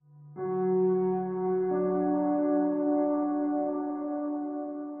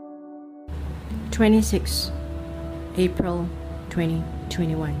26 April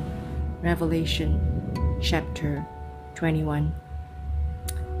 2021. Revelation chapter 21.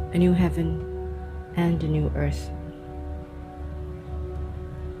 A new heaven and a new earth.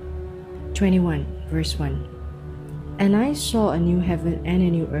 21 verse 1. And I saw a new heaven and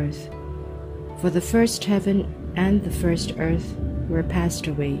a new earth, for the first heaven and the first earth were passed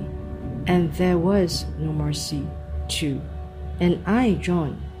away, and there was no more sea. 2. And I,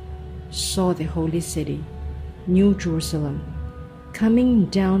 John, saw the holy city, New Jerusalem, coming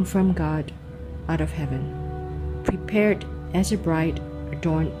down from God out of heaven, prepared as a bride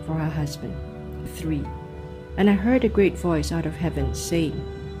adorned for her husband. 3. And I heard a great voice out of heaven saying,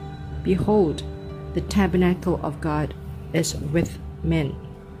 Behold, the tabernacle of God is with men,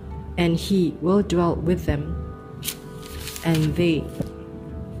 and he will dwell with them, and they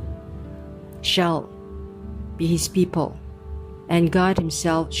shall be his people, and God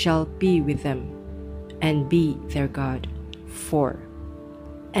himself shall be with them, and be their God. 4.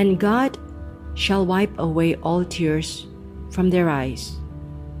 And God shall wipe away all tears from their eyes,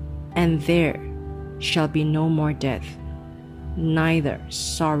 and there shall be no more death, neither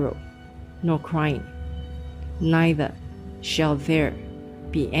sorrow nor crying, neither shall there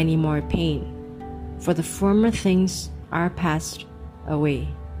be any more pain, for the former things are passed away.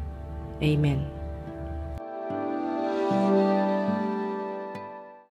 Amen.